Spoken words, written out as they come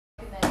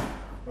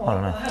I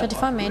don't know. Did you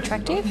find me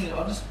attractive?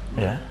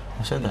 Yeah,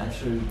 I said that.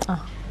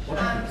 Oh. So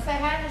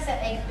how does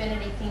that egg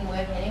Benedict thing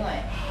work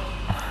anyway?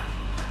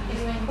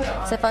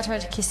 So if I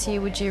tried to kiss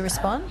you, would you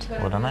respond?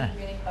 Well, I don't know.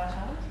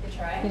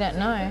 You don't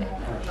know.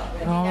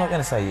 No, I'm not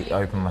going to say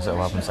open myself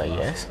up and say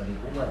yes.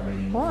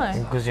 Why?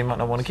 Because you might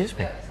not want to kiss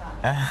me.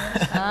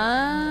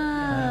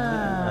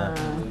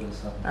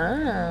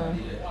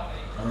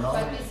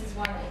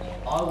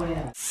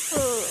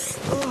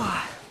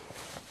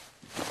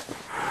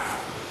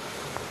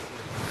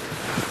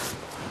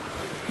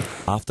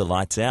 After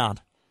lights out,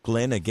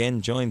 Glenn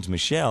again joins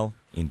Michelle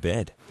in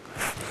bed.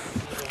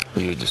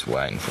 You were just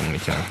waiting for me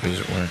to come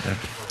visit, weren't you?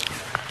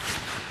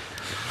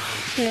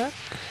 Yeah.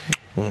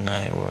 Well,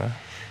 no, you were.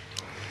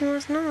 I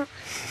was not.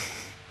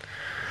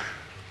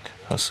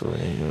 I saw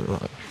you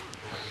like...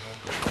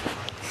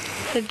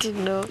 I did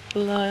not,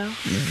 liar.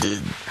 You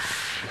did.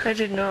 I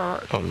did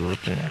not. I was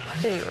watching you.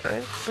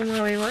 Anyway, why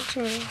are you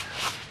watching me?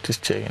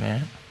 Just checking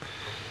out.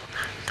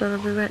 Thought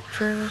I'd be waiting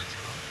forever.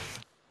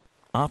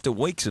 After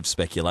weeks of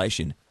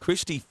speculation,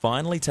 Christy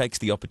finally takes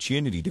the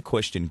opportunity to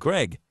question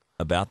Greg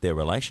about their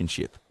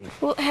relationship.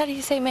 Well, how do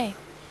you see me?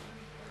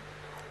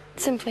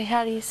 Simply,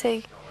 how do you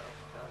see?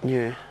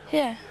 You?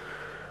 Yeah.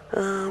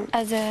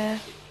 As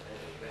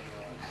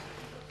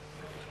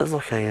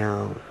like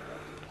a,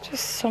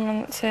 just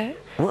someone that's a...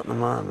 Not at the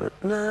moment.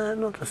 No,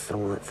 not just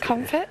someone that's...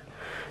 Comfort?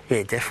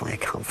 Yeah, definitely a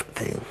comfort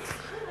thing.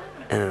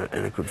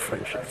 And a good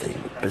friendship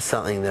thing. But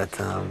something that,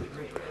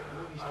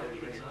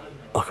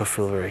 like I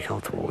feel very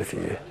comfortable with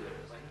you.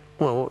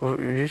 Well, what would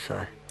you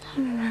say? I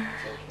don't know.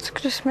 It's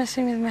just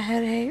messing with my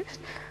head heaps.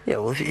 Yeah,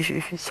 well, if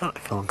you start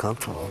to feel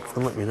uncomfortable,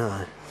 then let me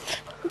know.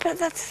 But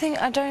that's the thing,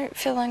 I don't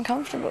feel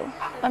uncomfortable.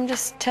 I'm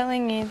just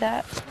telling you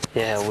that.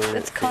 Yeah, weird.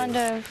 It's kind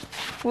of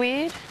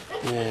weird.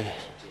 Yeah.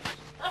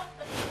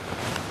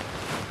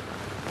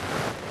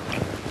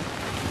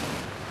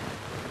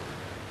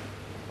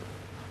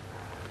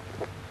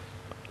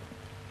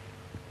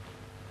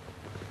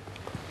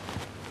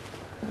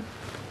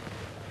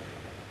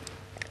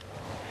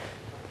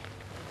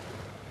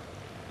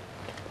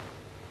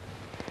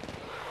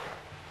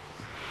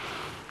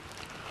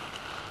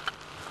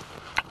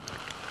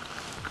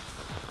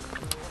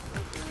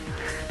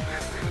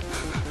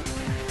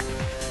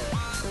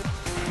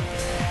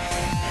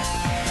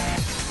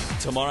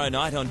 Tomorrow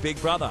night on Big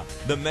Brother,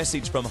 the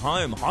message from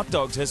home Hot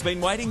Dogs has been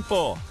waiting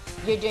for.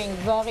 You're doing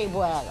very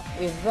well.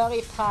 We're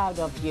very proud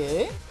of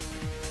you.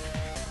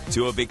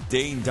 To a Vic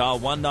Dean, dial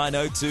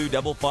 1902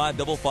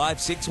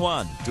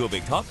 555561. To a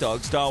Vic Hot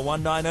Dogs, dial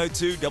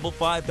 1902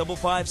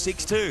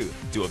 555562.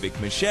 To a Vic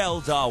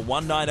Michelle, dial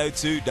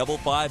 1902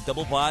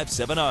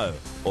 555570.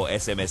 Or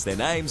SMS their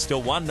names to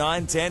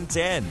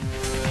 191010.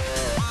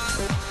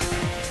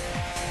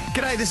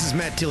 G'day, this is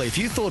Matt Tilley. If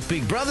you thought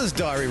Big Brother's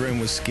diary room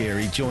was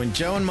scary, join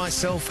Joe and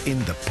myself in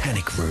the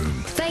panic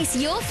room. Face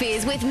your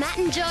fears with Matt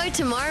and Joe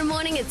tomorrow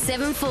morning at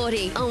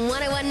 7:40 on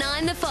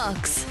 1019 The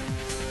Fox.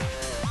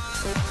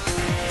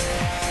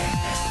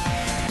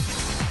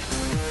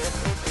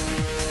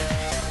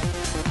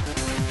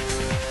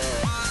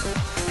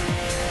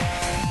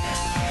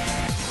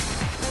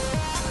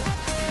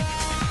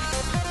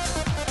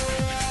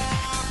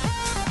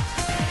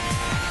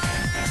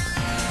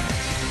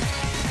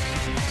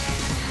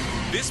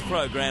 This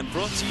program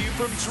brought to you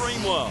from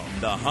Dreamworld,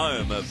 the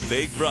home of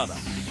Big Brother.